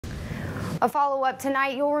A follow-up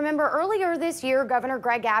tonight. You'll remember earlier this year, Governor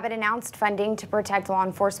Greg Abbott announced funding to protect law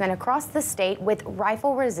enforcement across the state with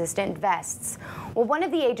rifle-resistant vests. Well, one of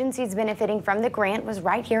the agencies benefiting from the grant was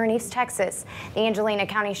right here in East Texas. The Angelina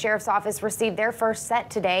County Sheriff's Office received their first set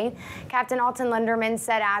today. Captain Alton Lunderman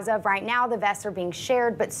said as of right now, the vests are being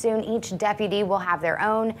shared, but soon each deputy will have their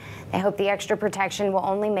own. They hope the extra protection will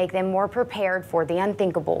only make them more prepared for the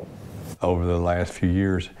unthinkable. Over the last few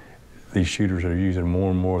years, these shooters are using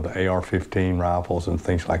more and more of the AR-15 rifles and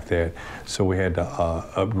things like that. So we had to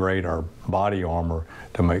upgrade our body armor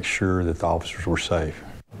to make sure that the officers were safe.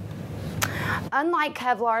 Unlike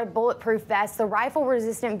Kevlar bulletproof vests, the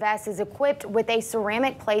rifle-resistant vest is equipped with a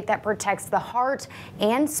ceramic plate that protects the heart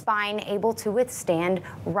and spine, able to withstand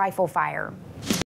rifle fire.